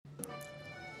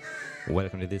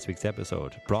Welcome to this week's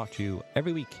episode, brought to you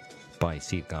every week by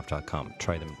seedgolf.com.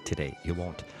 Try them today. You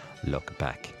won't look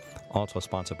back. Also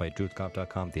sponsored by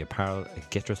drewsgolf.com, the apparel.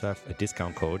 Get yourself a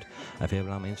discount code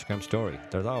available on my Instagram story.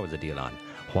 There's always a deal on.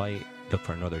 Why look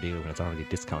for another deal when it's already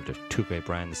discounted? Two great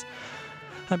brands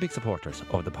and big supporters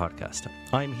of the podcast.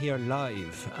 I'm here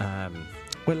live.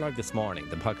 Live this morning.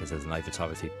 The podcast isn't live, it's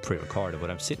obviously pre-recorded,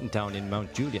 but I'm sitting down in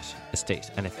Mount Juliet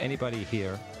Estate. And if anybody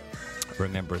here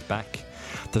remembers back,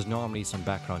 there's normally some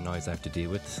background noise I have to deal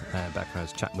with. Back when I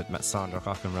was chatting with Matt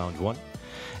Sonderhoff in round one,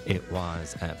 it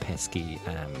was pesky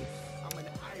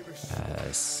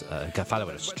got followed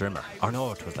with a strimmer. Or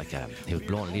no, it was like he was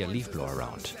blowing a leaf blower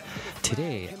around.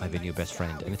 Today I have a new best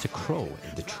friend, and it's a crow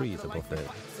in the trees above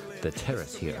the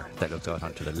terrace here that looks out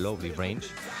onto the lovely range,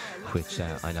 which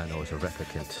I now know is a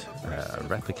replica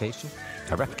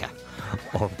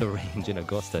of the range in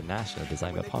Augusta National,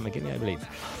 designed by Paul McGinney, I believe.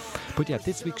 But yeah,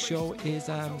 this week's show is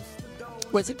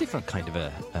it's a different kind of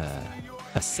a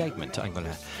segment. I'm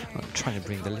trying to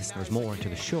bring the listeners more into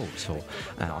the show. So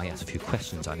I asked a few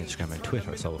questions on Instagram and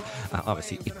Twitter. So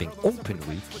obviously, it being Open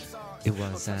Week, it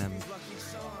was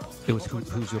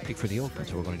who's your pick for the Open.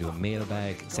 So we're going to do a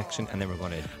mailbag section, and then we're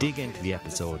going to dig into the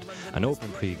episode, an Open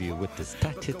preview with the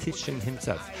statistician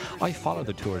himself. I follow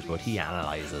the tours, but he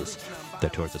analyses the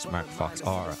tours as Mark Fox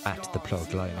or at the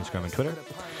Plug Live on Instagram and Twitter.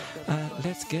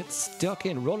 Let's get stuck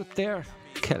in. Roll it there.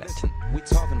 Kill it. We're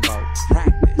talking about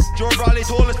practice. Joe Bradley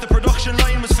told us the production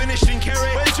line was finished in Kerry.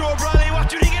 Well, Joe Bradley, what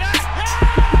do you think of that?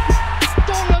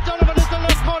 Donald Donovan is the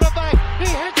left corner back. He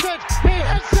hits it.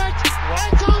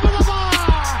 It's over the bar.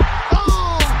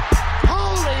 Oh,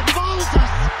 holy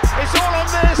Moses. It's all on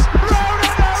this. Round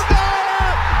and out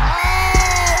there.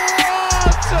 Oh,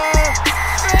 what a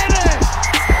finish.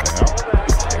 Well,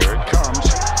 here it comes.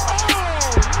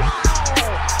 Oh, wow.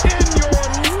 In your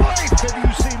life, have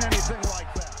you seen anything like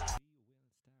that?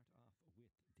 We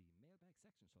will start off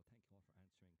with the mailbag section. So thank you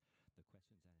all for answering the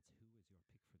questions. And it's who is your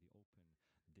pick for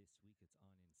the Open this week? It's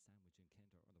on in Sandwich in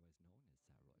Kent, or otherwise known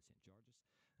as Royal St. George's.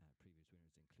 Previous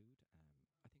winners include,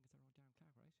 I think it's our own Darren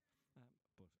Clark, right?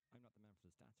 But I'm not the man for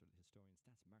the stats or the historian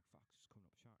stats. Mark Fox is coming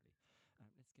up shortly.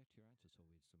 Let's get to your answers. So we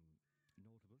have some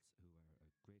notables who are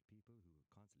great people who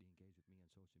constantly engage with me on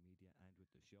social media and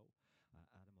with the show.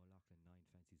 Adam O'Loughlin 9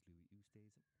 fancies Louis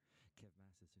Oosthuizen. Kev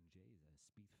Masterson J is a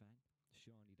Speed fan.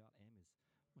 Shawnee.m is,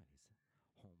 he's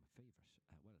home favourite.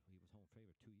 He was home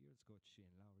favourite 2 years ago to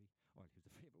Shane Lowry. Well, he was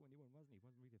a favourite when he won, wasn't he? He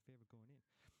wasn't really a favourite going in.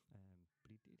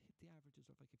 But he did hit the averages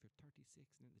of, like, if you're 36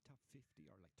 and in the top 50,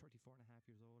 or like 34 and a half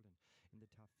years old and in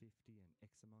the top 50 and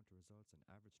X amount of results and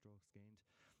average strokes gained,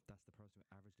 that's the person who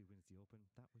averagely wins the Open.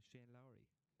 That was Shane Lowry,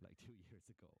 like 2 years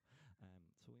ago.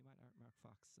 So we might Mark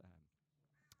Fox.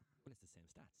 It's the same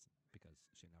stats because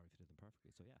Shane Lowry fitted them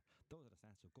perfectly. So yeah, those are the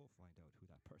stats. So go find out who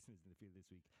that person is in the field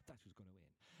this week. That's who's going to win.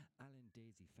 Alan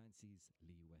Daisy fancies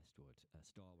Lee Westwood, a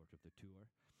stalwart of the tour.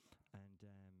 And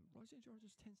Royal St.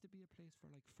 George's tends to be a place for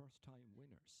like first-time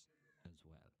winners as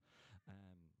well.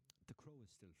 The crow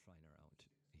is still flying around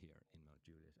here in Mount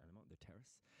Juliet, and I'm out on the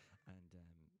terrace, and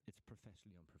it's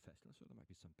professionally unprofessional, so there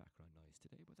might be some background noise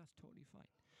today, but that's totally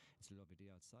fine. It's a lovely day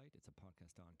outside. It's a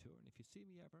podcast on tour, and if you see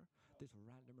me ever, this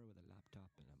randomer with a laptop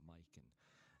and a mic and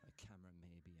a camera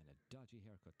maybe and a dodgy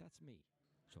haircut, that's me.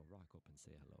 So rock up and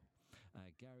say hello.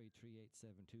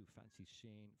 Gary3872 fancies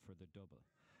Shane for the double.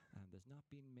 There's not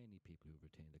been many people who've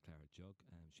retained the claret jug.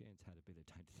 Shane's had a bit of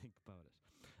time to think about it.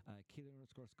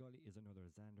 Keeler_Scully is another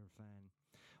Xander fan.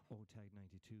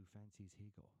 OTAG92 fancies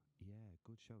Higo. Yeah,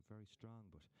 good shout, very strong,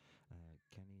 but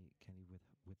can he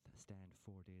withstand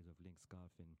 4 days of links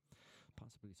golf in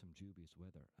possibly some dubious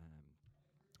weather?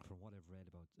 From what I've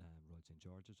read about Royal St.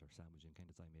 George's, or Sandwich in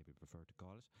Kent as I maybe prefer to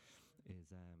call it,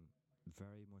 is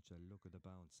very much a look at the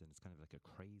bounce, and it's kind of like a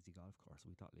crazy golf course.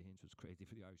 We thought Lahinch was crazy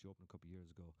for the Irish Open a couple of years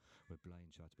ago with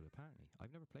blind shots, but apparently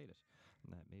I've never played it.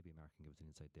 Maybe Mark can give us an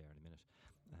insight there in a minute.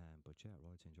 But yeah,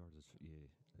 Royal St. George's, you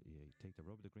take the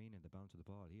rub of the green and the bounce of the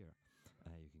ball here.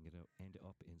 You can end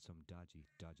up in some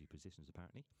dodgy positions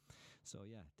apparently. So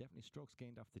yeah, definitely strokes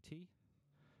gained off the tee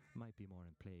might be more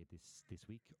in play this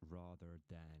week rather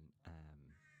than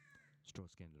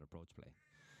strokes gained at approach play.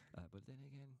 But then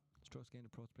again, strokes gained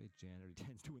approach play generally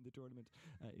tends to win the tournament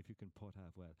if you can putt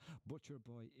half well. Butcher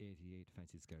Boy 88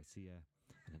 fancies Garcia,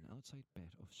 and an outside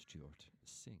bet of Stuart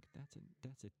Sink.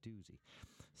 That's a doozy.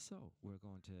 So we're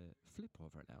going to flip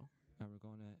over now, and we're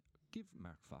going to give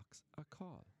Mark Fox a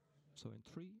call. So in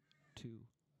 3, 2,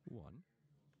 1.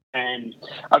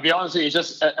 I'll be honest with you,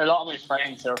 just a lot of my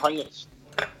friends are kind of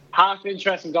half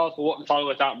interested in golf but wouldn't follow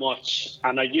it that much.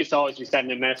 And I used to always be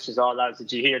sending messages, lads,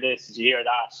 did you hear this? Did you hear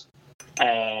that?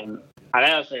 And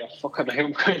I was like,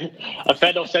 I'm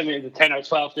fed up sending it to 10 or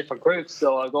 12 different groups,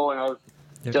 so I'll go and I'll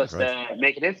just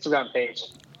make an Instagram page.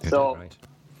 So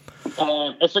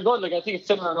it's a good, like, I think it's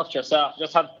similar enough to yourself.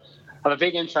 Just have a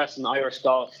big interest in Irish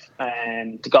golf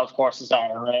and the golf courses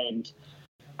that are around.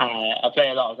 I play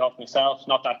a lot of golf myself,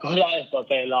 not that good at it, but I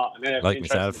play a lot. I mean, like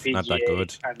myself, not that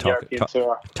good.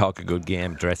 Talk a good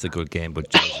game, dress a good game, but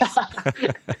Jesus.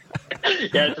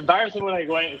 Yeah, it's embarrassing when I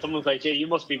go out and someone's like, "Jay, you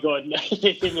must be good."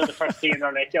 They see me the first thing and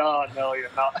they're like, "Oh no, you're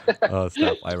not." Oh,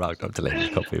 stop! I rocked up to Lynn a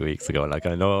couple of weeks ago. Like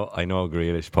I know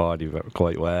Grealish Paddy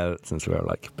quite well since we were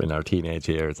like in our teenage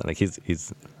years, and like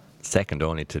he's second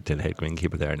only to the head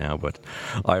greenkeeper there now. But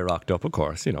I rocked up, of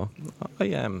course. You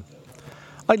know,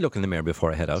 I'd look in the mirror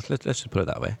before I head out. Let's just put it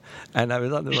that way. And I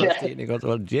was on the first tee, and he goes,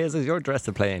 "Well, Jesus, you're dressed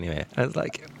to play anyway." And I was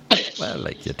like, "Well,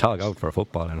 like you tog out for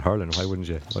football and hurling. Why wouldn't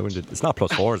you? It's not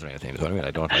 +4s or anything. So I mean,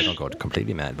 I don't go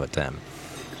completely mad, but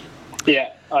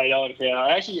yeah, I know. Yeah,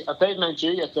 I played Mount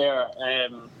Juliet there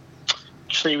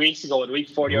 3 weeks ago, the week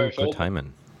before the Irish Open. Good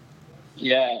timing.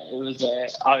 Yeah, it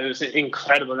was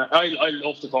incredible. I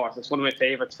love the course. It's one of my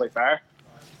favourites by far.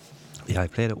 Yeah, I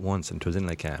played it once, and it was in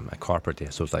like a corporate day,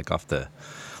 so it was like off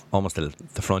almost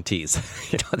the front tees.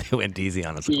 You know, they went easy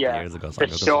on us a couple of years ago. So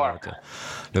for sure.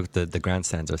 Look, the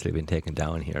grandstands are still being taken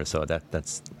down here, so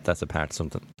that's a part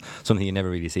something you never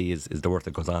really see is the work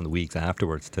that goes on the weeks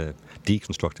afterwards to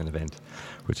deconstruct an event,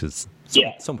 which is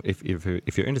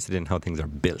if you're interested in how things are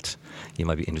built, you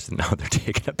might be interested in how they're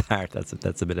taken apart.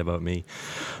 That's a bit about me,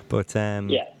 but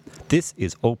this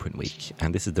is Open Week,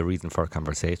 and this is the reason for our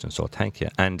conversation. So thank you.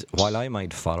 And while I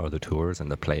might follow the tours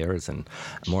and the players and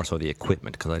more so the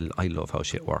equipment, because I love how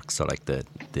shit works. So like the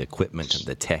equipment and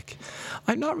the tech,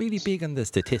 I'm not really big on the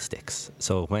statistics.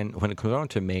 So when it comes down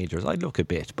to majors, I look a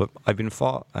bit, but I've been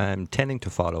tending to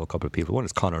follow a couple of people. One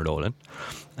is Conor Nolan,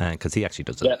 because he actually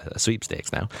does a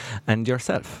sweepstakes now, and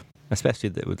yourself, especially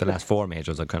with the last 4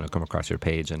 majors. I've kind of come across your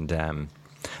page and.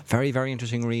 Very, very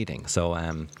interesting reading. So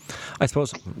I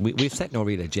suppose we've set no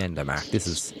real agenda, Mark. This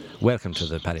is welcome to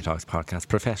the Paddy Talks podcast,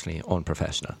 professionally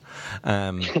unprofessional.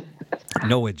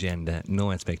 No agenda, no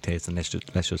expectation. Let's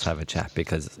just have a chat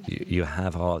because you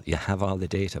have all the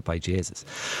data by Jesus.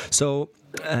 So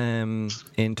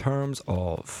in terms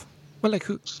of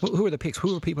who are the picks?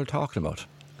 Who are people talking about?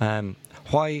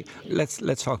 Why? Let's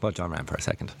talk about Jon Rahm for a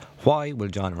second. Why will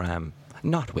Jon Rahm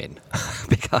not win?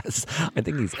 Because I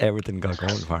think he's everything got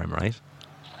going for him, right?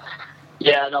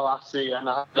 Yeah, no, absolutely. And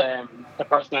the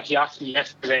person actually asked me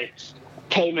yesterday,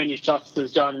 how many shots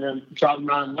does Jon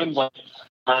Rahm win by?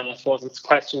 And I suppose it's a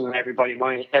question in everybody's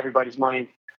mind.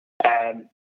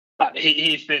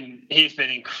 He's been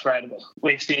incredible.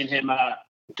 We've seen him at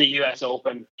the US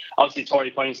Open. Obviously, Torrey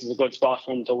Pines is a good spot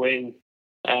for him to win.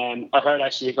 I heard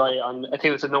actually a guy on, I think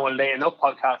it was a Noah Laying Up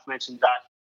podcast, mentioned that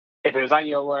if it was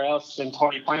anywhere else than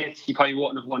Torrey Pines, he probably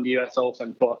wouldn't have won the US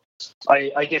Open. But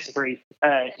I disagree.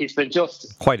 He's been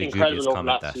just quite a incredible dubious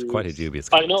comment. Quite a dubious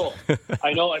comment.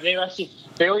 I know. They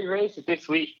only raised it this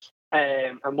week,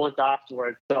 a month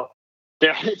afterwards. So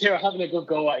they're having a good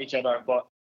go at each other. But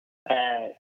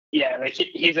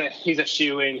he's a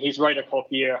shoe-in. He's Ryder Cup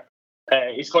year.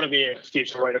 He's going to be a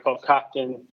future Ryder Cup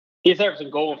captain. He's everything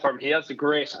going for him. He has a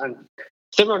great and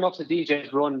similar enough to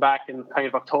DJ's run back in kind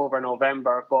of October,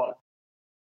 November, but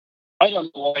I don't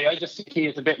know why. I just think he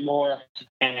is a bit more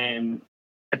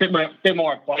bite in him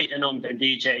than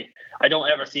DJ. I don't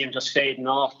ever see him just fading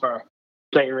off or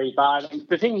playing really bad. And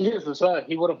the thing is as well,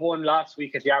 he would have won last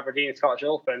week at the Aberdeen Scottish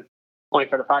Open, only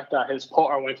for the fact that his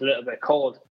putter went a little bit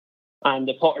cold. And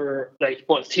the putter,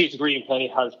 his tee to green play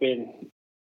has been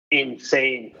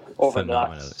insane over the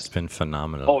last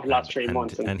 3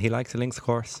 months. And he likes the links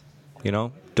course. You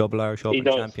know, double Irish Open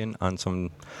champion on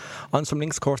some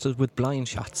links courses with blind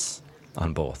shots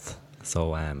on both.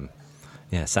 So,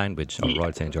 Sandwich of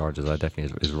Royal St. George's, I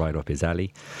definitely is right up his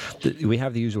alley. We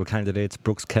have the usual candidates.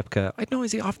 Brooks Koepka. I don't know,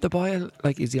 is he off the boil?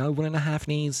 Like, is he on 1.5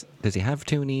 knees? Does he have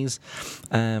 2 knees?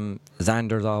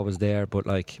 Xander's always there, but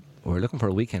we're looking for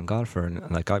a weekend golfer, and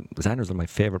Xander's one of my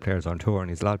favourite players on tour, and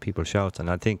he's a lot of people's shouts,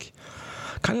 and I think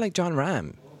kind of like Jon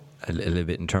Rahm. A little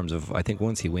bit in terms of, I think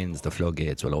once he wins, the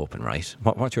floodgates will open, right?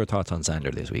 What's your thoughts on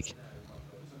Xander this week?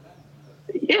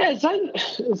 Yeah,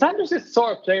 Xander's this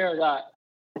sort of player that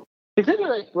he's a bit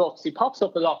like Brooks. He pops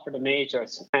up a lot for the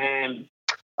majors. I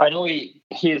know he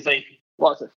is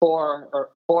 4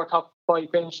 top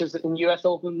 5 finishes in US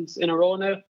Opens in a row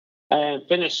now.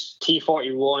 Finished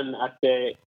T41 at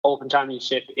the Open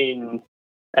Championship in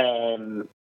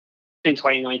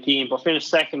 2019, but finished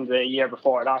second the year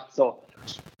before that. So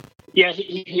yeah,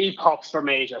 he pops for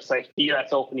majors. Like the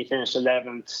US Open, he finished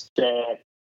 11th. The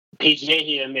PGA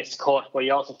he had a missed cut, but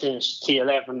he also finished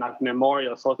T11 at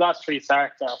Memorial. So his last 3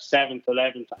 starts are 7th,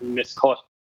 11th, and missed cut.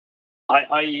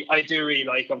 I do really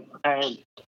like him. I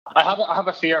have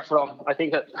a fear for him. I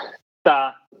think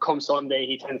that come Sunday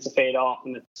he tends to fade off,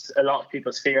 and it's a lot of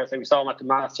people's fears. Like we saw him at the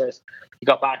Masters, he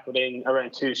got back within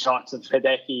around 2 shots of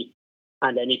Hideki,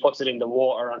 and then he puts it in the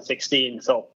water on 16.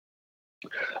 So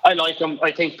I like him.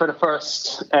 I think for the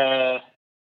first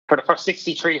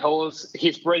 63 holes,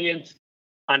 he's brilliant,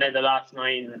 and then the last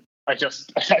 9, I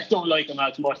don't like him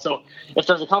as much. So if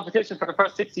there's a competition for the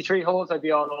first 63 holes, I'd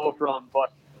be all over him.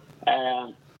 But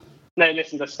now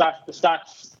listen, the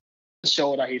stats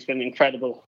show that he's been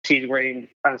incredible. Tee green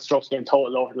and strokes in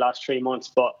total over the last 3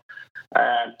 months, but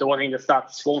the one thing the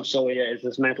stats won't show you is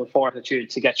his mental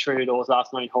fortitude to get through those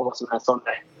last 9 holes on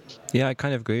Sunday. Yeah, I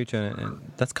kind of agree with you, and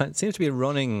that's seems to be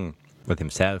running with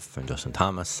himself and Justin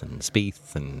Thomas and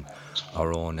Spieth and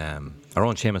our own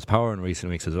Seamus Power in recent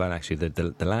weeks as well. Actually,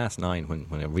 the last 9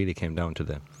 when it really came down to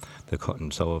the cut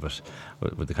and sew of it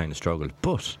with the kind of struggle.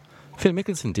 But Phil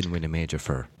Mickelson didn't win a major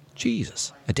for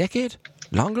a decade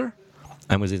longer.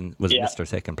 And was Mr.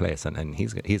 Second place, and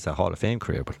he's a Hall of Fame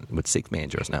career, but with 6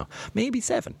 majors now, maybe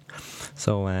 7.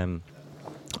 So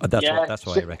that's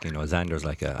why I reckon Xander's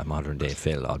like a modern day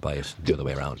Phil. I'll buy it the other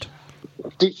way around.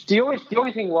 The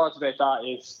only thing was about that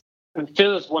is, and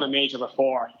Phil has won a major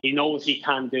before. He knows he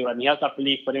can do it, and he has that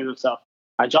belief within himself.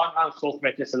 And John Ram spoke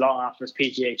about this a lot after his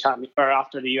PGA champion, or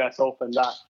after the US Open.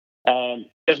 That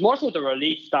there's more so the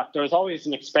relief that there's always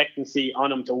an expectancy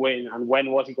on him to win, and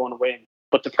when was he going to win?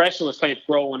 But the pressure was kind of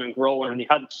growing, and he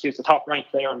was the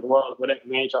top-ranked player in the world without a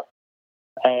major.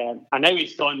 And now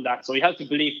he's done that, so he has the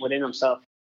belief within himself.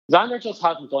 Xander just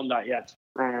hasn't done that yet,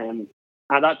 and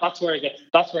that's where it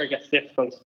gets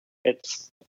difficult.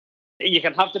 You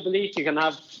can have the belief, you can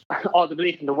have all the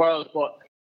belief in the world, but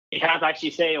you can't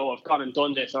actually say, "Oh, I've gone and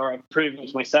done this," or "I've proven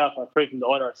to myself," or "I've proven to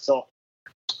others." So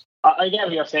I get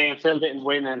what you're saying. Phil didn't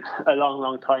win in a long,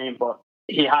 long time, but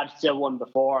he had still won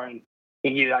before, and he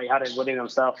knew that he had it within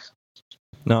himself.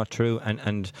 No, true.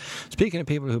 And speaking of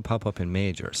people who pop up in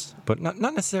majors, but not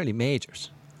necessarily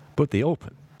majors, but the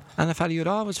Open, and a fella you'd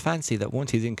always fancy that once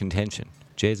he's in contention,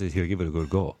 Jesus, he'll give it a good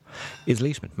go, is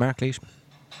Leishman, Mark Leishman.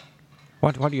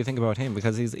 What do you think about him?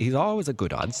 Because he's always at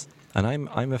good odds, and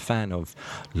I'm a fan of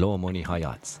low money, high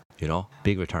odds.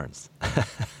 Big returns.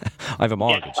 I have a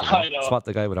mortgage. Swat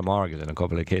the guy with a mortgage and a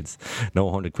couple of kids. No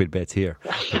 100 quid bets here.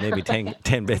 But maybe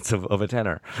 10 bets of a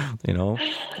tenner.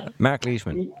 Mark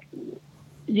Leishman.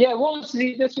 Yeah, what was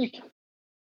he this week?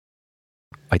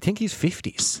 I think he's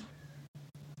 50s.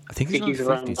 I think he's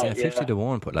around 50s. Yeah, 50 to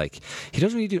 1. But he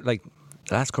doesn't really do, the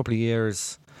last couple of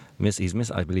years.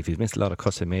 I believe he's missed a lot of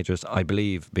custom majors. I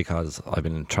believe because I've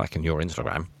been tracking your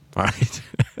Instagram. All right.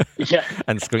 Yeah.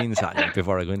 And screenshotting it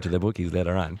before I go into the bookies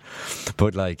later on.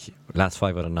 But last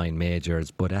 5 out of 9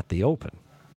 majors, but at the Open.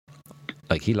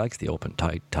 He likes the Open.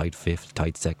 Tied 5th,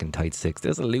 tied 2nd, tied 6th.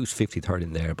 There's a loose 53rd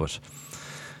in there, but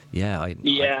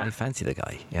I fancy the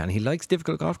guy. Yeah, and he likes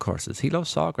difficult golf courses. He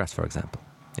loves Sawgrass, for example.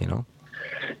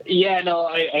 Yeah, no,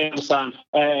 I understand.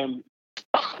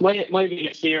 My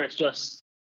biggest fear is just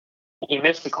he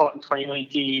missed the cut in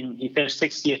 2019. He finished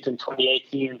 60th in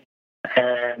 2018.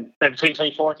 Between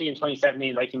 2014 and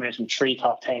 2017, like you mentioned, 3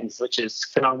 top 10s, which is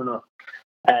phenomenal.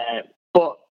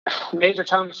 But major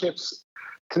championships,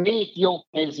 to me, the Open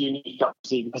is unique,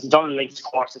 obviously, because it's on a links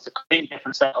course. It's a completely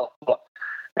different setup. But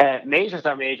majors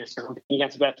are majors. You're competing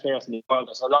against the best players in the world.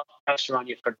 There's a lot of pressure on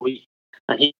you for the week.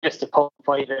 And he missed the top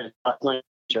 5 in last 9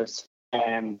 majors,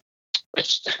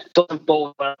 which doesn't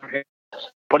bode well for him.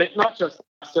 But it's not just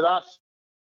the last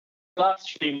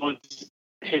 3 months.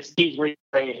 His tee green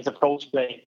play, his approach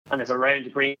play, and his around the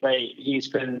green play, he's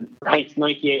been ranked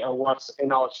 98 or worse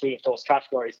in all 3 of those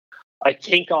categories. I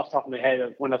think off the top of my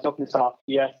head, when I was looking this off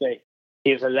yesterday,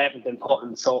 he was 11th in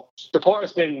putting. So the port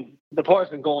has been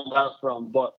going well for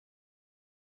him. But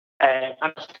and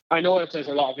I know that there's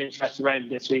a lot of interest around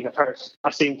this week.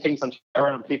 I've seen things on Twitter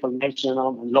and people mentioning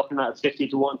him and looking at his 50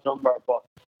 to 1 number. But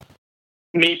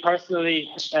me personally,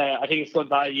 I think it's good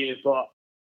value, but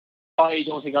I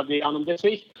don't think I'll be on him this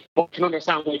week, but I can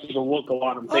understand why people would go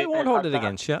on him. I won't hold it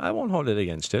against you.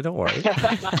 Don't worry.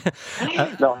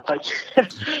 No,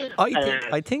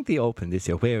 I think the Open this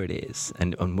year, where it is,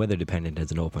 and weather dependent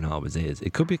as an Open always is,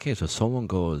 it could be a case where someone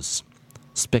goes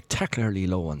spectacularly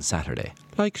low on Saturday,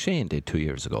 like Shane did 2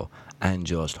 years ago, and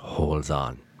just holds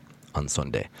on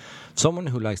Sunday. Someone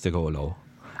who likes to go low,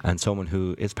 and someone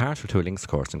who is partial to a links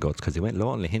course and goes, because he went low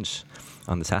on Lahinch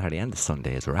on the Saturday and the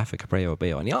Sunday, is Rafa Cabrera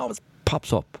Bayo, and he always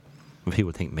pops up when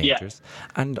people think majors,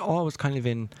 and always kind of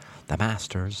in the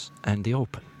Masters and the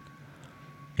Open,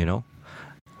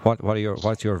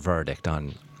 what's your verdict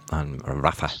on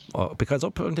Rafa? Oh, because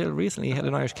up until recently he had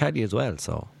an Irish caddy as well,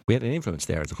 so we had an influence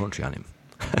there as a country on him,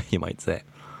 you might say.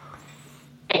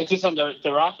 Is this on the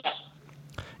Rafa?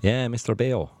 Yeah, Mr.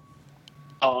 Bayo.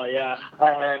 Oh yeah.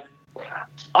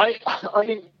 I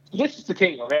this is the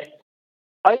thing, okay?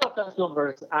 I got those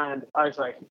numbers and I was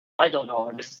like, I don't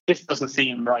know, this doesn't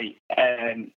seem right.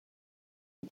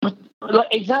 But like,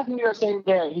 exactly what you're saying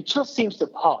there, he just seems to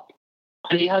pop.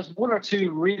 And he has one or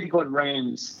two really good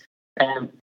rounds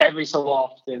every so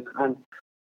often. And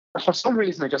for some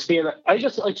reason, I just feel that I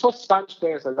trust Spanish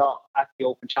players a lot at the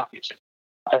Open Championship.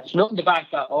 There's nothing to back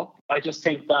that up. I just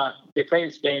think that they play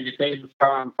in Spain, they play in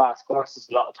firm, fast courses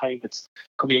a lot of time. It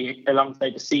could be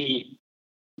alongside the sea.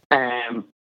 And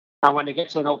when they get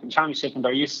to an Open Championship and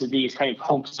they're used to these kind of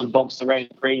humps and bumps around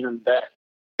the green and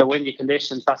the windy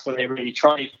conditions, that's when they really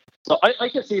thrive. So I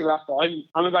can see Rafa.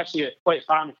 I'm actually quite a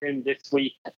fan of him this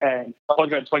week.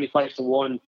 125 to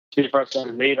 1 to the first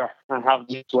round leader and having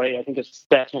his way. I think it's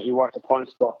definitely worth a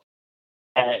punt. But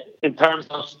in terms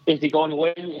of is he going to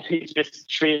win, he's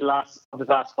missed 3 of his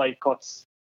last 5 cuts,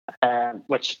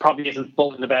 which probably isn't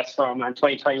boding the best for him. And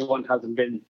 2021 hasn't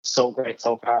been so great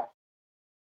so far.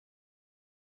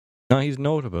 No, he's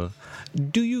notable.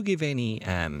 Do you give any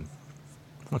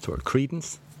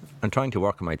credence? I'm trying to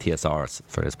work on my TSRs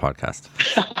for this podcast.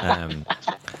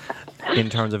 In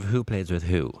terms of who plays with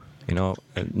who, you know,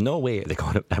 no way are they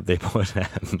going to have they put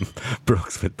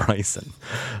Brooks with Bryson.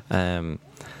 And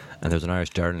there's an Irish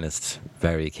journalist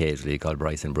very occasionally called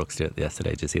Bryson Brooks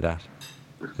yesterday. Did you see that?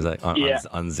 It was like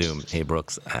on Zoom. Hey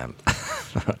Brooks,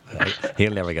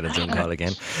 he'll never get a Zoom call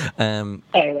again.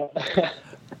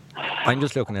 I'm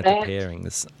just looking at the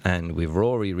pairings, and we've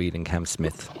Rory Reid and Cam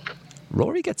Smith.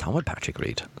 Rory gets on with Patrick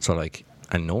Reid, so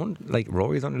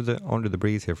Rory's under the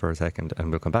breeze here for a second,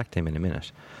 and we'll come back to him in a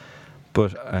minute.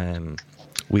 But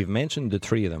we've mentioned the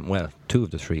 3 of them. Well, 2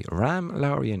 of the 3, Ram,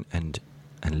 Lowry, and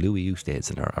Louis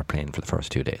Oosthuizen are playing for the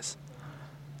first 2 days.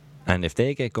 And if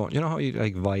they get going, you know how you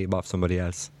like vibe off somebody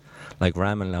else, like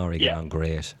Ram and Lowry get on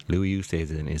great. Louis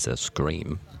Oosthuizen is a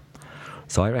scream.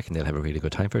 So I reckon they'll have a really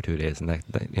good time for 2 days, and I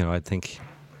think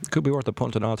it could be worth a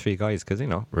punt on all 3 guys because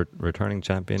returning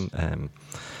champion,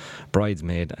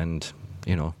 bridesmaid, and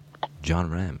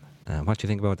John Ram. What do you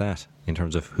think about that in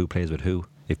terms of who plays with who?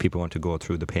 If people want to go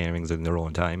through the pairings in their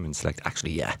own time and select,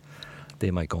 actually, they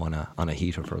might go on a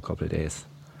heater for a couple of days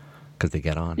because they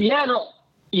get on. I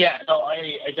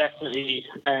definitely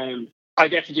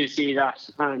do see that,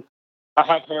 and I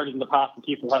have heard in the past that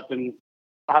people have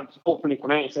openly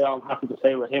come out and say, I'm happy to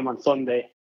play with him on Sunday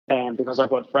because they're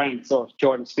good friends. So if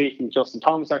Jordan Spieth and Justin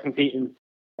Thomas are competing,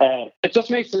 it just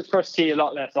makes the first tee a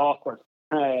lot less awkward.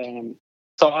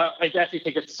 So I definitely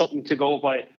think it's something to go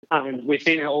by. And we've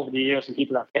seen it over the years when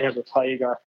people have paired with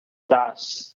Tiger, that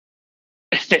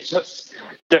it's just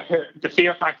the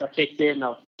fear factor kicks in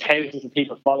of thousands of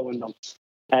people following them.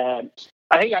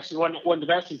 I think actually one of the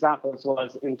best examples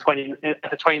was at the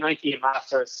 2019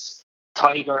 Masters.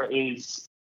 Tiger is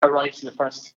arrives in the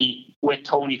first tee with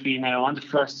Tony Finau on the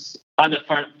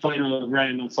final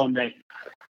round on Sunday,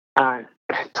 and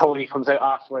Tony comes out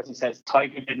afterwards and says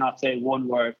Tiger did not say one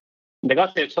word. And they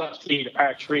got to the 12th tee, the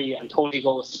par 3, and Tony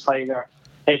goes to Tiger,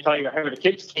 "Hey Tiger, how are the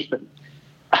kids keeping?"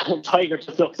 And Tiger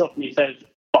just looks up and he says,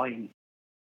 "Fine."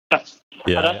 That's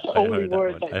the only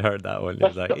word. I heard that one.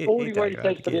 That's the only word he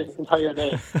said for this entire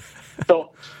day.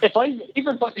 So if I'm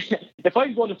going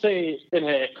to play in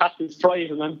a captain's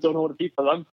prize and I'm don't know the people,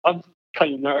 I'm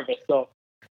kind of nervous. So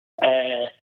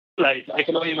I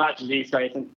can only imagine these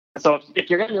guys. And so if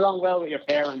you're getting along well with your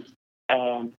parents,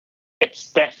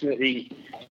 it's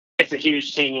a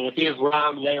huge thing. And if you have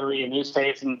Ram, Larry, and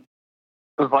Oosthuizen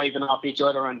vibing off each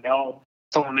other, and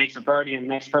someone makes a birdie and the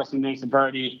next person makes a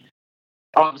birdie,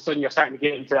 all of a sudden you're starting to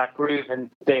get into that groove,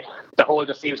 and the hole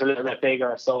just seems a little bit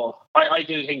bigger. So I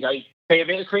do think I pay a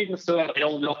bit of credence to it. I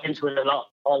don't look into it a lot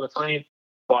all the time,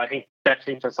 but I think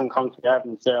definitely for some concrete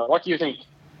evidence. What do you think?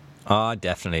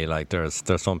 Definitely. Like there's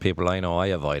some people I know I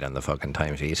avoid on the fucking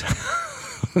timesheet.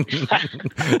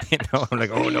 I'm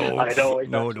like, oh no, I know, exactly.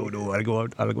 no, I'll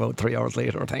go out 3 hours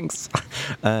later, thanks.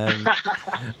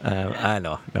 I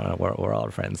know, no, we're all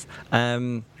friends.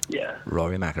 Rory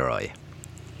McIlroy.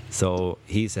 So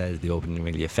he says the Open didn't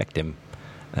really affect him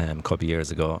a couple of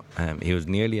years ago. He was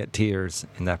nearly at tears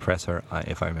in that presser,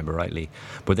 if I remember rightly.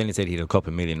 But then he said he had a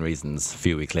couple of million reasons a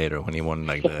few weeks later when he won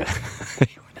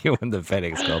he won the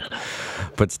FedEx Cup.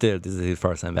 But still, this is his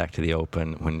first time back to the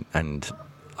Open, and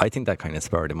I think that kind of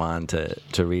spurred him on to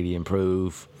really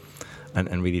improve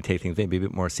and really take things maybe a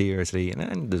bit more seriously.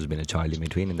 And there's been a child in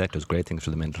between, and that does great things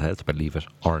for the mental health, believe it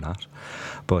or not.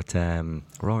 But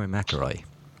Rory McIlroy,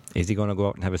 Is he going to go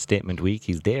out and have a statement week?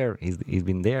 He's there. He's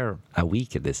been there a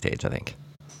week at this stage, I think.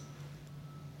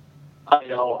 I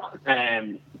know.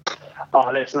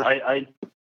 Listen,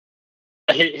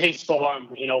 his form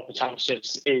in Open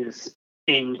Championships is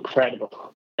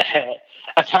incredible.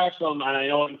 Apart from, and I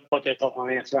know I put this up on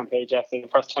my Instagram page after the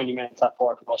first 20 minutes at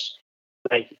Portrush,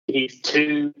 like he's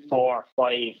 2, 4,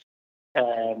 5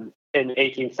 in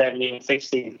 18, 17,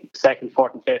 16, second,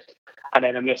 fourth, and fifth, and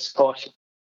then a missed cut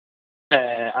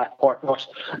at Portrush.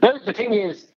 Now the thing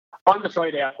is, on the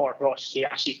Friday at Portrush, he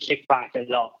actually kicked back a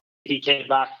lot. He came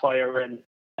back firing.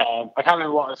 I can't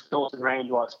remember what his closing range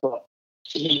was, but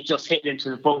he just hit into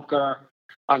the bunker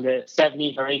on the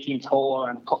 17th or 18th hole,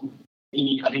 and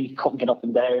I think he couldn't get up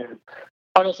and down.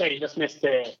 I don't say he just missed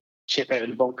the chip out of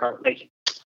the bunker. Like,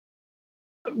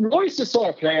 Roy's the sort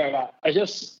of player that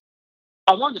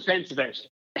I'm on the fence about.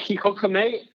 He could come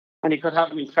out and he could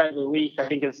have an incredible week. I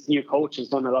think his new coach has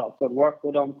done a lot of good work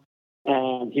with him.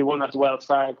 He won at the Wells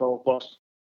Fargo, but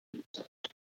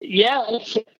yeah.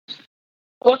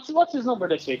 What's his number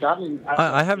this week?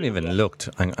 I haven't even looked.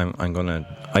 I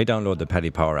download the Paddy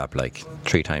Power app like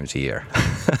 3 times a year,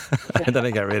 and then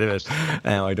I get rid of it.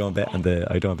 I don't bet in the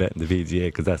VGA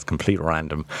because that's complete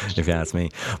random, if you ask me.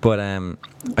 But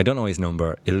I don't know his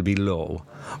number. It'll be low,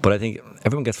 but I think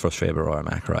everyone gets frustrated with Rory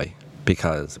McIlroy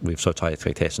because we have such high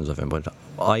expectations of him. But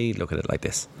I look at it like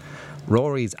this: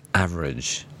 Rory's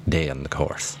average day on the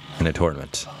course in a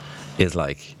tournament is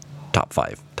like top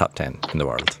 5, top 10 in the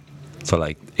world. So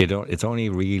like it's only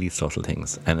really subtle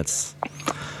things, and it's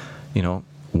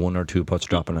 1 or 2 putts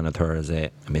dropping on a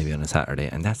Thursday, maybe on a Saturday,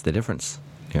 and that's the difference,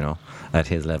 at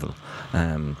his level.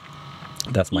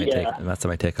 That's my take. That's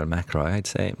my take on McIlroy. I'd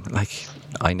say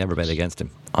I never bet against him.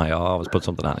 I always put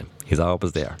something on him. He's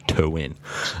always there to win,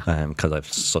 because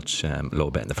I've such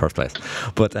low bet in the first place.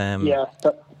 But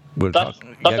we'll talk.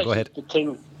 Yeah, go ahead.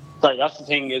 That's the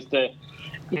thing is that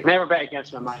you've never bet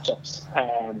against him in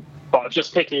matchups. But I've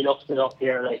just quickly looked it up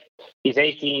here. Like, he's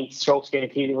 18 strokes gained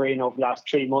tee to green over the last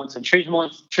 3 months, and 3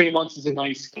 months is a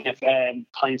nice kind of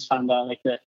time span that I like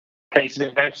to place a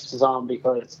bit of emphasis on,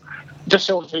 because it just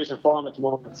shows who's in form at the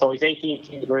moment. So he's 18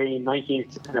 tee to green, 19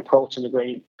 and approaching the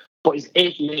green, but he's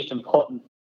 88 in putting,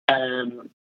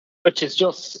 which is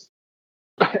just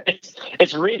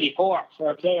it's really poor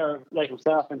for a player like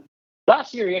himself. And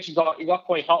last year he got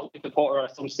quite hot with the putter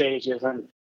at some stages, and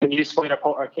the new Spider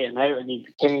putter came out, and he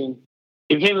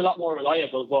became a lot more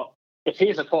reliable. But if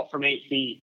he's a putt from 8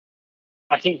 feet,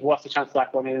 I think what's the chance of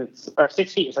that going in? Or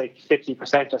 6 feet is like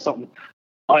 50% or something.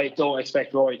 I don't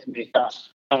expect Rory to make that.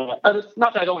 And it's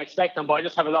not that I don't expect him, but I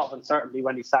just have a lot of uncertainty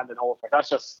when he's standing over. That's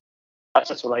just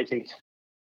what I think.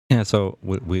 Yeah, so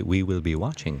we will be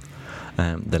watching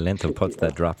the length of putts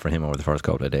that drop for him over the first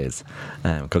couple of days,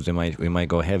 because we might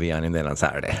go heavy on him then on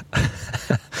Saturday.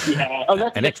 Yeah,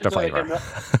 an extra fiver.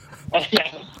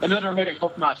 Another American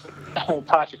Cup match.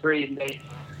 Patrick Reed,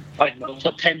 I don't know,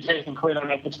 put 10,000 quid on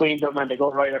it between them, and they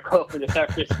go Ryder Cup and they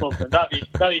start fist bumping. That'd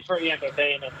be pretty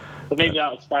entertaining. So maybe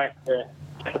that'll spark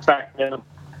them.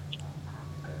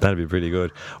 That'd be pretty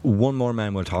good. One more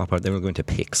man we'll talk about, then we're going to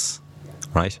picks,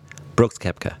 right? Brooks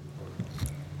Koepka,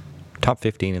 top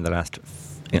 15 in the last,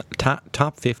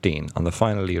 top 15 on the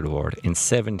final leaderboard in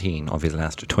 17 of his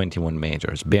last 21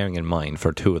 majors. Bearing in mind,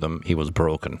 for 2 of them, he was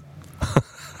broken.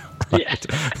 Right?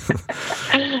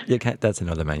 Yeah. You can't. That's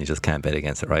another man you just can't bet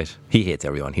against it, right? He hates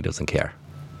everyone. He doesn't care.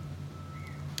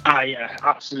 Yeah,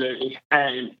 absolutely.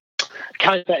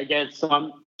 Can't bet against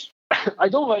him. I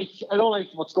don't like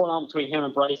what's going on between him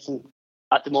and Bryson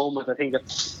at the moment. I think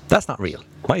that's not real.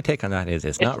 My take on that is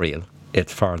it's not real.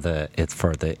 It's for the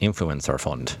influencer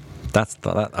fund.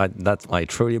 I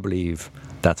truly believe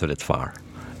that's what it's for.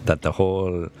 That the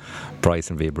whole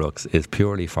Bryson v Brooks is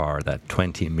purely for that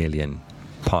 20 million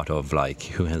pot of like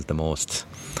who has the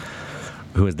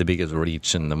biggest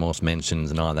reach and the most mentions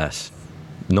and all that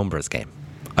numbers game.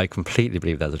 I completely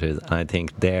believe that's what it is, and I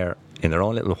think they're in their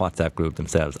own little WhatsApp group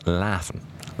themselves laughing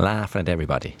at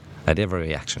everybody, at every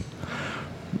reaction.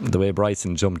 The way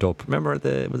Bryson jumped up, remember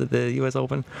was it the US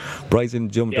Open? Bryson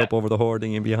jumped up over the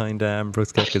hoarding in behind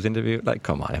Brooks Koepka's interview. Like,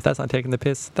 come on, if that's not taking the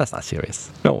piss, that's not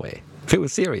serious. No way. If it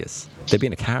was serious, they'd be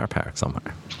in a car park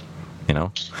somewhere.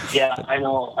 Yeah, I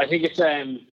know. I think it's I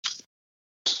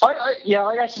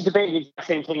actually debated the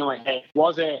same thing in my head.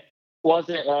 Was it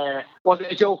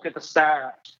a joke at the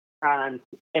start, and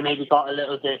it maybe got a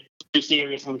little bit too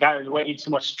serious and carried away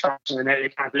too much traction, and now they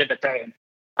can't live it down,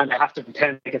 and they have to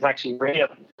pretend like it's actually real.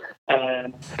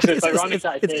 It's ironic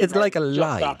that it's like a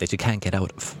lie that you can't get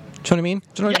out of. Do you know what I mean?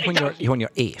 Do you know when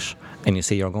you're 8 and you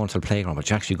say you're going to the playground, but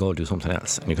you actually go do something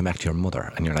else, and you come back to your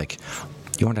mother, and you're like,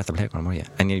 You weren't at the playground, were you?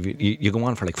 And you go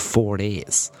on for like 4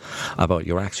 days about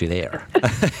you're actually there.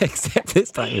 Except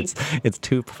this time it's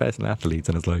two professional athletes,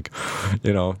 and it's like,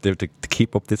 you know, they have to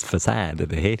keep up this facade that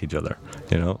they hate each other.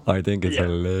 You know, I think it's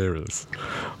hilarious.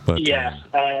 But,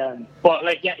 but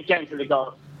like getting to the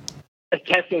golf,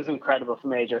 Koepka is incredible for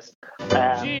majors.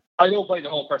 I don't buy the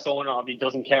whole persona of he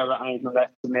doesn't care about anything unless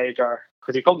it's a major,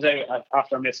 because he comes out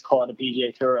after a missed call at a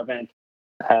PGA Tour event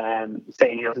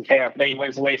saying he doesn't care. But then he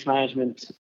wins the Waste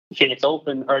Management Phoenix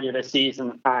Open earlier this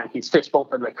season and he's fist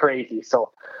bumping like crazy.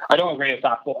 So I don't agree with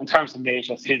that. But in terms of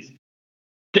majors, his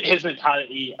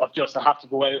mentality of just I have to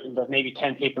go out and there's maybe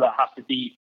 10 people that I have to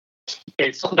beat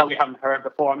is something that we haven't heard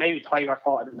before. Maybe Tiger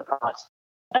thought it in the past.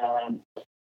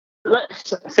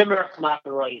 Similar to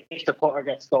McIlroy, if the putter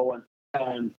gets going,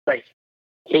 like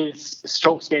his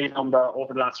strokes gain number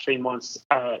over the last 3 months,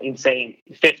 insane.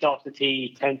 5th off the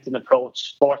tee, 10th in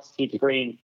approach, 4th tee to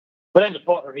green. But then the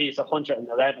putter, he's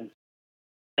 111.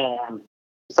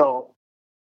 So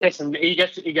listen, he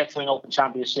gets to an Open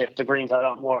Championship. The greens are a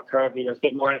lot more curvy. There's a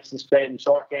bit more emphasis played in the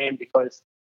short game because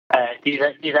these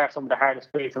are some of the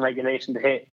hardest greens in regulation to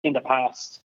hit in the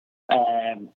past.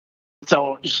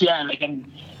 So yeah, like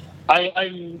I'm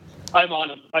on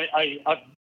him. I'm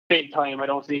big time. I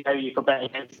don't see how you could bet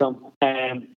against them.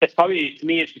 It's probably, to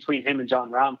me, it's between him and John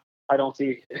Rahm. I don't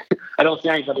see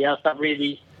anybody else that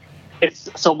really is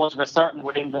so much of a certain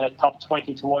within the top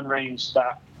 20-1 range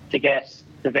that to get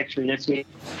the victory this week.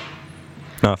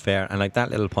 Not fair. And like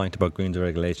that little point about greens of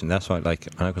regulation, that's why like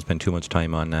I'm not going to spend too much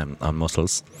time on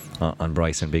muscles on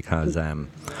Bryson, because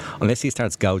unless he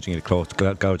starts gouging it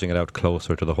out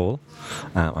closer to the hole,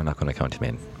 I'm not going to count him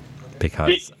in.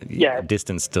 Because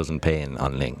distance doesn't pay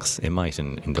on links. It might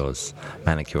in those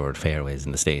manicured fairways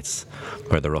in the States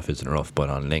where the rough isn't rough, but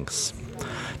on links,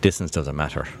 distance doesn't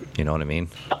matter. You know what I mean?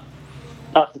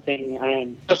 That's the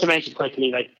thing. Just to mention quickly,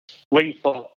 like wing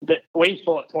foot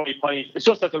 20 points. It's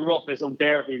just that the rough is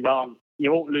unbearably long.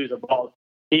 You won't lose a ball.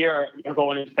 Here, you're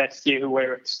going into fescue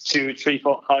where it's 2-3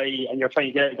 foot high and you're trying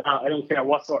to get it down. I don't care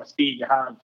what sort of speed you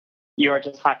have. You're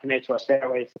just hacking into a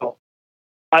fairway. So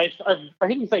I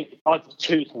think it's like odds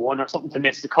 2-1 or something to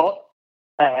miss the cut.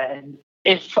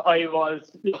 If I was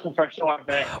looking for a short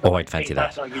bet, I'd fancy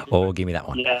that. Give me that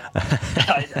one. Yeah,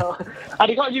 I know. And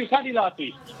he got you caddy last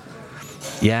week.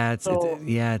 Yeah,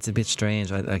 it's a bit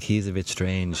strange. Like he's a bit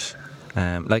strange.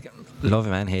 Like love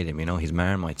him and hate him. You know, he's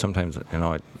Marmite. Sometimes you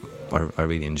know I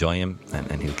really enjoy him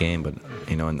and his game, but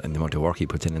you know, and the amount of work he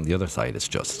puts in the other side, it's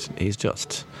just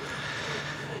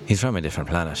he's from a different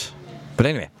planet. But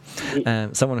anyway,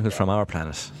 someone who's from our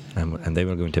planet, and they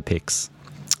will go into picks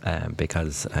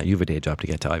because you have a day job to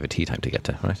get to, I have a tea time to get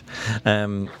to, right?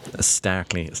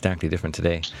 Starkly different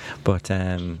today. But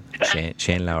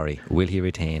Shane Lowry, will he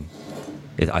retain?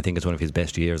 I think it's one of his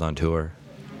best years on tour.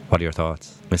 What are your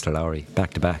thoughts, Mr. Lowry,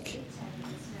 back to back?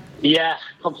 Yeah,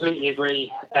 completely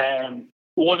agree.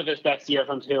 One of his best years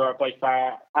on tour by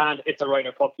far, and it's a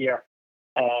Ryder Cup year.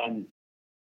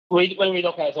 When we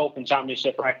look at his Open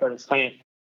Championship record,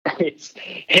 it's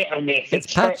hit or miss.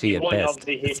 It's patchy at best.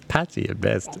 It's patchy at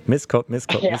best.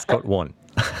 Miscut, one.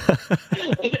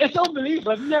 It's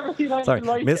unbelievable. I've never seen anything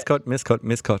like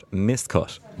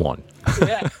miscut, one.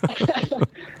 Yeah.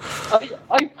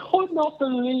 I could not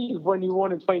believe when you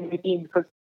won in 2019, because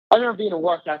I remember being at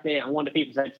work that day and one of the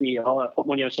people said to me, I put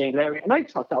money on Shane Lowry, and I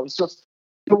thought that was just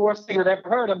the worst thing I'd ever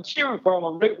heard. I'm cheering for him,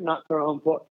 I'm rooting for him,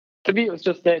 but to me, it was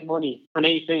just dead money, and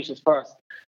then he finishes first.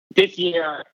 This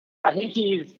year, I think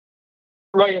he's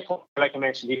right up, like I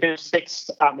mentioned. He finished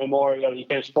 6th at Memorial, he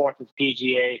finished 4th at the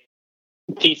PGA,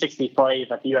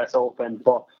 T65 at the US Open.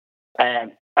 But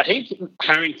I think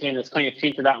Harrington has kind of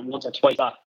hinted that once or twice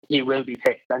that he will be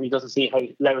picked, and he doesn't see how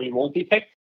Lowry won't be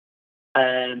picked.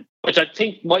 Which I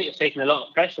think might have taken a lot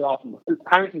of pressure off him.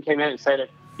 Harrington came out and said it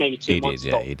maybe 2 months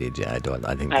ago. He did. I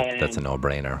think that's a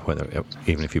no-brainer. Whether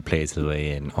even if he plays his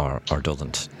way in or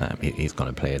doesn't, he's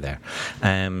going to play there.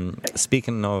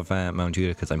 Speaking of Mount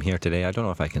Juliet, because I'm here today, I don't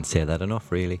know if I can say that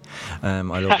enough. Really, I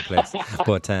love the place.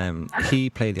 But he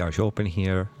played the Irish Open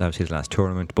here. That was his last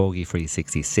tournament. Bogey-free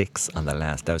 66 on the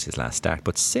last. That was his last start.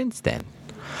 But since then,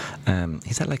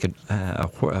 he's had like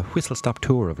a whistle-stop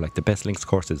tour of like the best links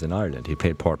courses in Ireland. He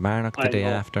played Portmarnock the day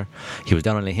after. He was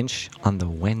down on Lahinch on the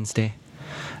Wednesday.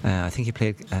 I think he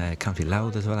played County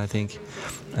Louth as well, I think.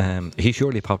 He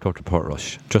surely popped up to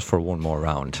Portrush just for one more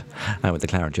round with the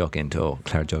Clare Jug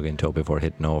into before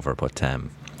hitting over. But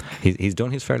he's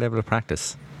done his fair level of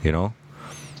practice, you know.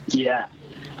 Yeah,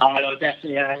 no,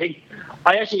 definitely. I think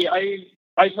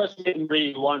I personally didn't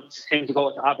really want him to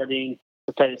go to Aberdeen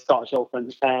to play the Scottish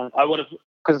Open. I would have,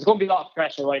 because there's going to be a lot of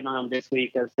pressure right now on this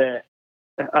week as the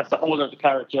as the holder of the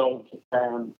Claret Jug.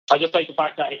 I just like the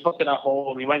fact that he took it at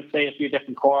home. He went to play a few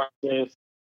different courses,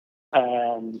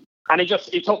 and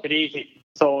he took it easy.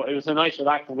 So it was a nice,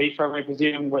 relaxing week for him, I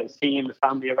presume, with his team, his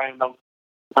family around him.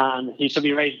 And he should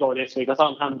be ready to go this week. I saw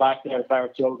him coming back there at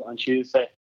Claret Jug on Tuesday.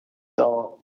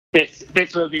 So this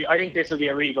will be a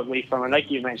really good week for him. And like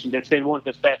you mentioned, it's been one of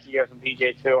his best years on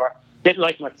PGA Tour. Didn't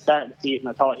like him at the start of the season.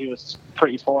 I thought he was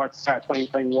pretty poor at the start of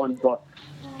 2021, but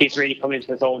he's really come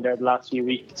into his own there the last few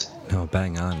weeks. No,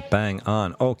 bang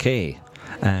on. Okay,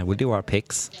 we'll do our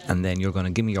picks, and then you're going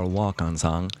to give me your walk-on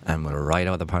song, and we'll write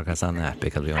out the podcast on that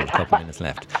because we only have a couple minutes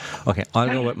left. Okay, I'll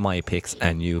go with my picks,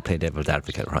 and you play devil's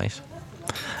advocate, right?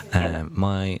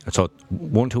 So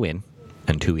 1 to win,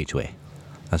 and 2 each way.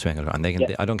 That's what I'm going to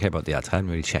do. I don't care about the odds. I haven't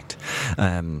really checked.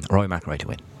 Rory McIlroy to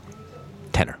win,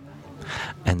 tenner.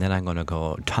 And then I'm going to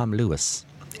go Tom Lewis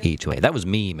each way. That was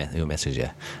me who messaged you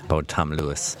about Tom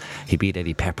Lewis. He beat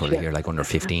Eddie Pepperell here, like under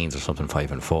 15s or something,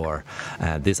 5-4.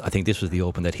 I think this was the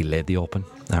Open that he led the Open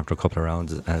after a couple of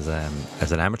rounds as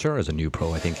an amateur, as a new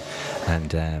pro, I think.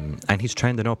 And he's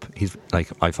trending up. He's like,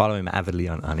 I follow him avidly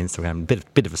on Instagram.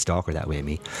 Bit of a stalker that way,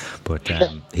 me. But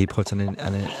he puts an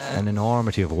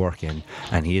enormity of work in,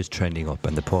 and he is trending up.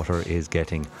 And the putter is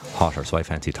getting hotter. So I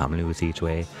fancy Tom Lewis each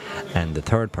way. And the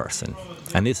third person,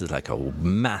 and this is like a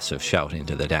massive shout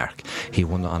into the dark. He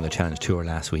won on the Challenge Tour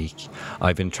last week.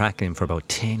 I've been tracking him for about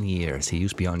 10 years. He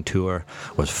used to be on tour,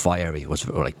 was fiery, was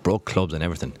like broke clubs and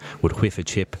everything. Would whiff a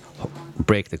chip,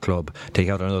 break the club, take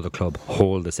out another club,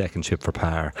 hold the second chip for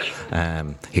par.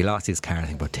 He lost his card, I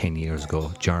think, about 10 years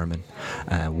ago. German.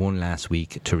 Won last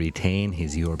week to retain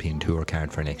his European Tour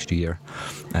card for next year.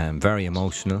 Very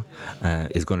emotional.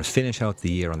 Is going to finish out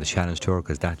the year on the Challenge Tour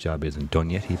because that job isn't done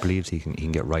yet. He believes he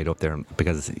can get right up there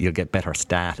because you'll get better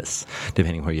status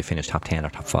depending where you finish, top 10 or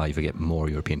top 5. You get more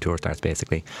European Tour starts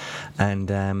basically. And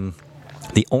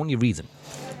the only reason,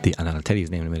 and I'll tell you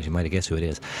his name in a minute, you might have guessed who it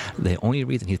is. The only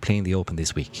reason he's playing the Open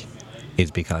this week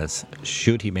is because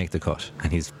should he make the cut,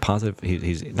 and he's positive,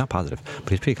 he's not positive, but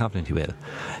he's pretty confident he will,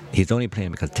 he's only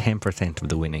playing because 10% of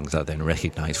the winnings are then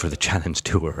recognised for the Challenge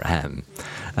Tour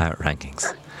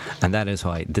rankings. And that is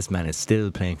why this man is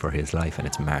still playing for his life, and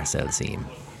it's Marcel Siem.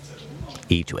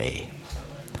 Each way.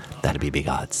 That'd be big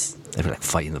odds. They'd be like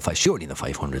surely in the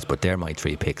 500s, but they're my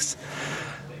 3 picks.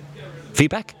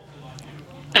 Feedback?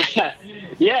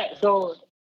 Yeah, so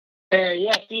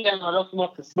Siem, I looked him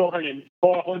up this morning,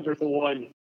 400 to 1.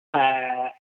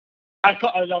 I like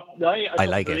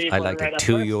it. I like it.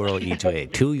 €2 each way.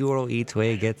 €2 each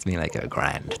way gets me like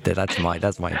 $1,000.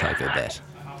 That's my type of bet.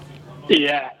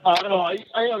 Yeah, I know.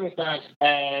 I understand.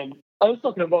 I was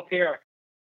looking him up here.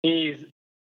 He's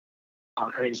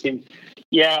crazy.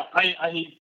 Yeah, I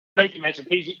like you mentioned,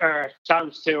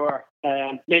 Challenge Tour,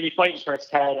 maybe fighting for his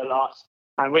card a lot.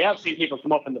 And we have seen people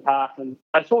come up in the past, and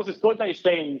I suppose it's good that he's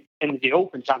playing in the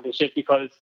Open Championship because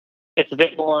it's a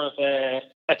bit more of a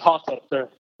toss-up.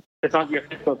 It's not your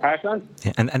typical Parkland.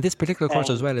 Yeah, and this particular course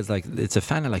as well is like, it's a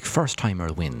fan of like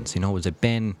first-timer wins. You know, was it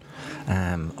Ben,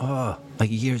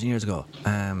 like years and years ago,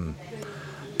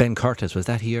 Ben Curtis, was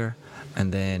that here?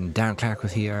 And then Darren Clark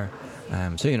was here.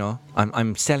 So, you know,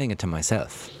 I'm selling it to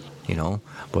myself, you know,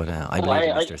 but I believe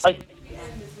in Mr. Siem.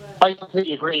 I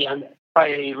completely agree, and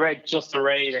I read Justin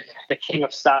Ray, the king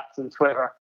of stats on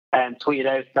Twitter, tweeted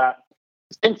out that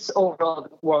since overall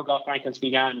World Golf Rankings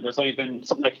began, there's only been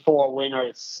something like 4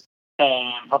 winners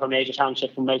of a major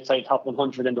championship from outside top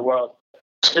 100 in the world.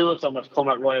 2 of them have come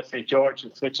at Royal St.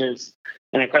 George's, which is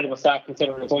an incredible stat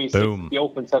considering there's only 6 of the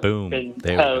Opens have been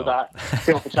held at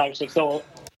the Open Championship. So,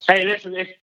 hey, listen,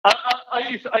 I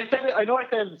said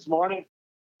it this morning.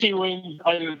 If he wins,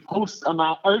 I will post a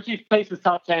match. Or if he places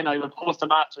top 10, I will post a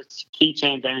Masters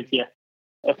keychain down to you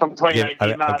from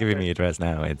 2019. I'll give you my address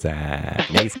now. It's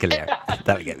Nice Clare.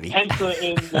 That'll get me. Pencil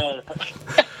in.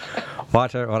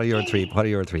 What are your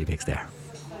 3 picks there?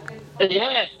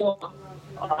 Yeah. So,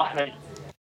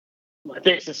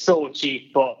 this is so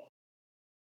cheap, but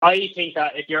I think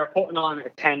that if you're putting on a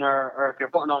tenner or if you're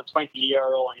putting on €20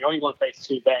 and you're only going to place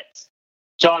 2 bets,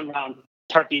 John Ram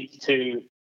 13-2.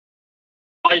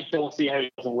 I don't see how he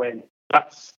doesn't win.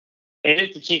 It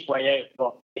is the cheap way out,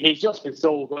 but he's just been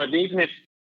so good. Even if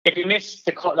he missed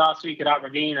the cut last week at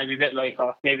Aberdeen, I'd be a bit like,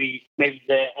 maybe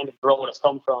the end of the road has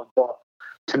come from. But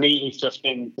to me, he's just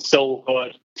been so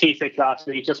good. T6 last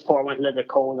week, just poor went a little bit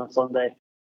cold on Sunday.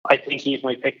 I think he's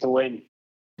my pick to win.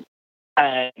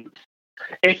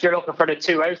 If you're looking for the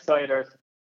 2 outsiders,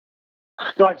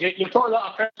 God, you put a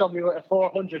lot of pressure on me with a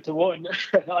 400 to 1.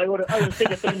 I would think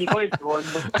it's 75 to 1.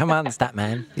 Come on, stat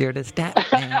man. You're the stat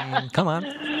man. Come on.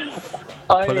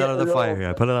 Pull it out of the fire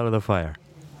here. Pull it out of the fire.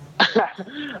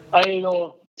 I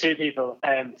know two people.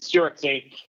 Stuart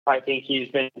Sink, I think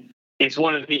he's won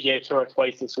the PGA Tour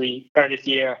twice this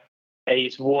year.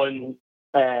 He's won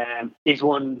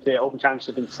the Open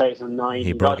Championship in 2009.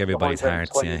 He broke everybody's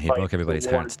hearts. Yeah, he broke everybody's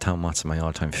hearts. Tom Watson, my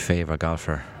all-time favourite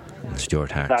golfer. And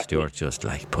Stuart Hart. Exactly. Stuart just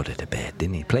put it to bed,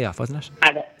 didn't he? Playoff, wasn't it?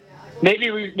 And maybe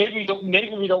we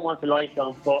don't want to like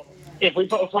them, but if we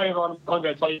put a player on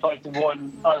 125 to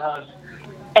 1, I'll have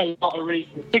a lot of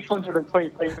reasons,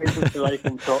 625 reasons to like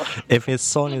him. So If his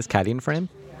son is caddying for him,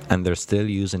 and they're still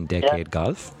using Decade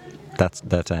Golf, that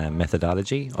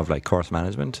methodology of course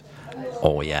management.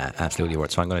 Oh yeah, absolutely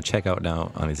worth. So I'm going to check out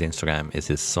now on his Instagram. Is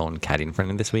his son caddying for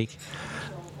him this week?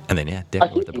 And then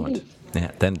definitely worth the punt.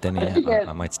 Yeah, then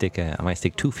I might stick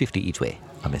 $2.50 each way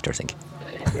on Mr. Sink.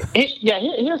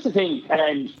 Here's the thing.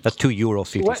 That's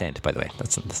 €2.50, by the way.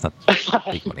 That's not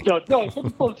big money. no, it's a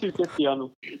full 250 on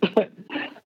them.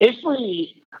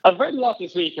 I've read a lot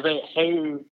this week about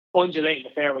how undulating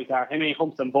the fairways are, how many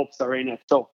humps and bumps are in it.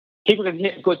 So people can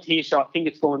hit a good tee shot. I think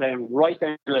it's going down right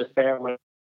down to the fairway.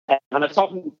 And I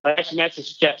actually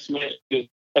messaged Jeff Smith, who's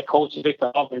a coach of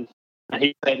Victor Hovland, and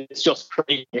he said it's just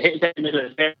crazy. You hit it down the middle of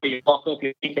the fairway, you walk up,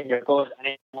 you think you're good, and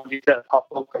then you want to the top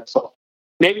bunker. So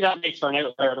maybe that makes for an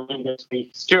outlier to win this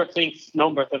week. Stuart Sink's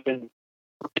numbers have been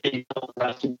really good.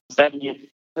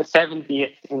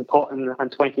 70th in putting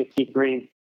and 20th tee green.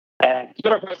 The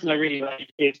other person I really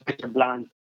like is Richard Bland.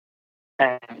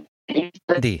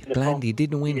 Blandy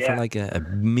didn't win for a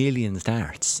million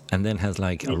starts, and then has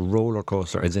a roller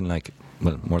coaster, as in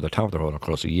more the top of the roller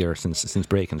coaster year since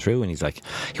breaking through, and he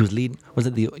was leading. Was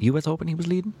it the US Open he was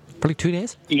leading for 2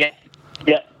 days? Yeah.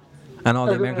 And all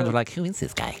the Americans were like, who is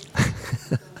this guy?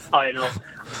 I know.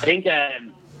 I think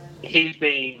he's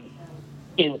been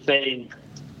insane.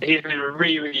 He's been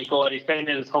really, really good. He's been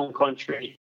in his home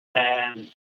country.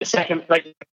 Second,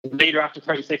 leader after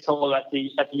 36 hole at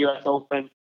the US Open.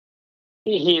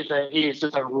 He is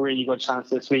just a really good chance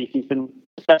this week. He's been,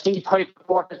 I think he tied for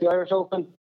fourth at the Irish Open,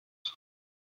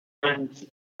 and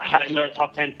had another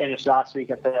top 10 finish last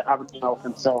week at the Aberdeen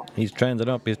Open. So he's trending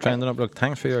up. Look,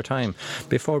 thanks for your time.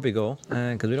 Before we go,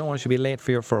 because we don't want you to be late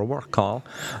for a work call.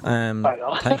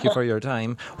 Thank you for your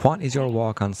time. What is your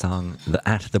walk-on song?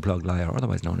 At the Plug Liar,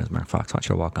 otherwise known as Mark Fox. What's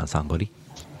your walk-on song, buddy?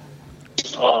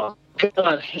 Oh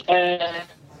God,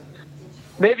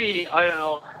 maybe I don't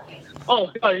know.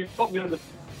 Oh God, you put me on the.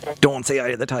 Don't say Eye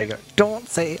of the Tiger. Don't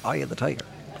say Eye of the Tiger.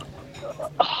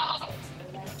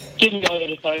 Give me Eye of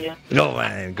the Tiger. Go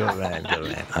man. All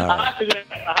right.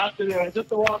 I have to do it. Just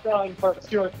to walk on for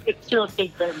Stuart. It's Stuart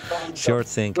Sink. Stuart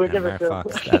Sink and Mark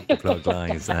Fox at the Plug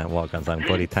Lines walk on song.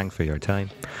 Buddy, thanks for your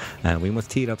time. We must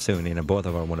tee it up soon in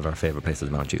one of our favourite places,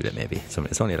 Mount Juliet, maybe. So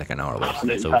it's only an hour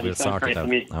away. So we'll sort it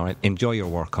out. All right. Enjoy your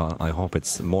work call. I hope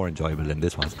it's more enjoyable than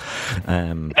this was.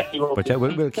 But yeah,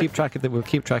 we'll keep track of We'll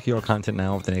keep track of your content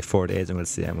now over the next 4 days, and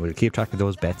we'll keep track of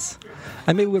those bets,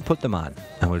 and maybe we'll put them on,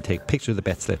 and we'll take pictures of the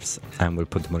bet slips, and we'll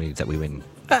put the money that we win.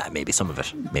 Maybe some of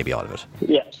it, maybe all of it.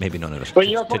 Yeah. Maybe none of it. Well,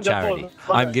 you're to charity.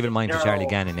 I'm giving mine to Charlie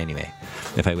Gannon anyway.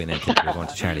 If I win anything, we're going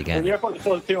to Charlie Gannon. When you're putting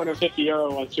full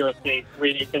 €250 on Stuart Sink,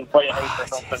 really can buy a house or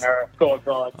something or go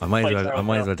abroad. I might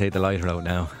as well take the lighter out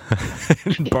now.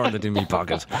 Burn it in my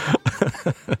pocket.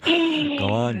 Go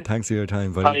on. Thanks for your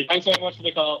time, buddy. Thanks very much for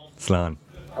the call. Slán.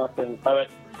 Okay, bye.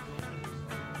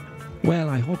 Well,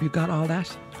 I hope you got all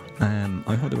that.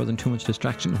 I hope there wasn't too much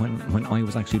distraction when I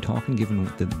was actually talking, given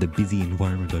the busy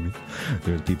environment I'm in.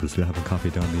 There's people still having coffee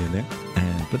down me in there.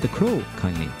 But the crow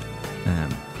kindly,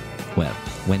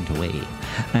 went away.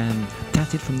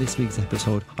 That's it from this week's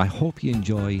episode. I hope you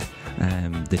enjoy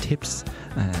the tips.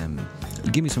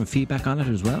 Give me some feedback on it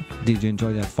as well. Did you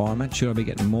enjoy that format? Should I be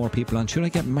getting more people on? Should I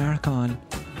get Mark on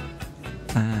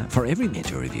for every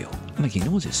major review? He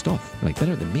knows his stuff,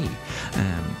 better than me.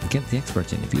 Get the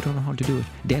experts in. If you don't know how to do it,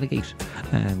 delegate.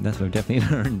 That's what I've definitely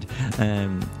learned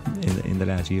in the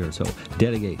last year or so.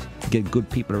 Delegate. Get good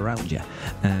people around you.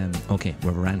 Okay,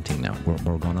 we're ranting now.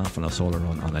 We're going off on a solo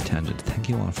run on a tangent. Thank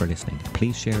you all for listening.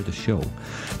 Please share the show.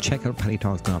 Check out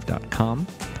paddytalksgolf.com.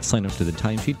 Sign up to the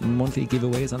timesheet. Monthly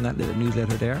giveaways on that little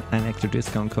newsletter there, and extra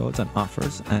discount codes and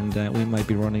offers. And we might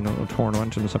be running a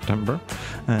tournament in September.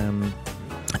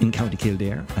 In County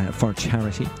Kildare for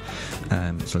charity.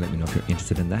 So let me know if you're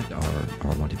interested in that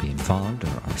or want to be involved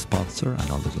or sponsor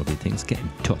and all those lovely things. Get in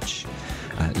touch.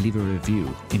 Leave a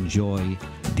review. Enjoy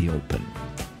the Open.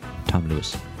 Tom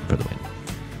Lewis for the win.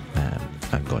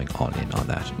 I'm going all in on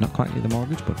that. Not quite the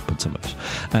mortgage, but some of it.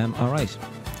 All right.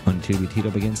 Until we tee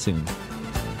up again soon,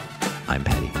 I'm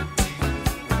Paddy.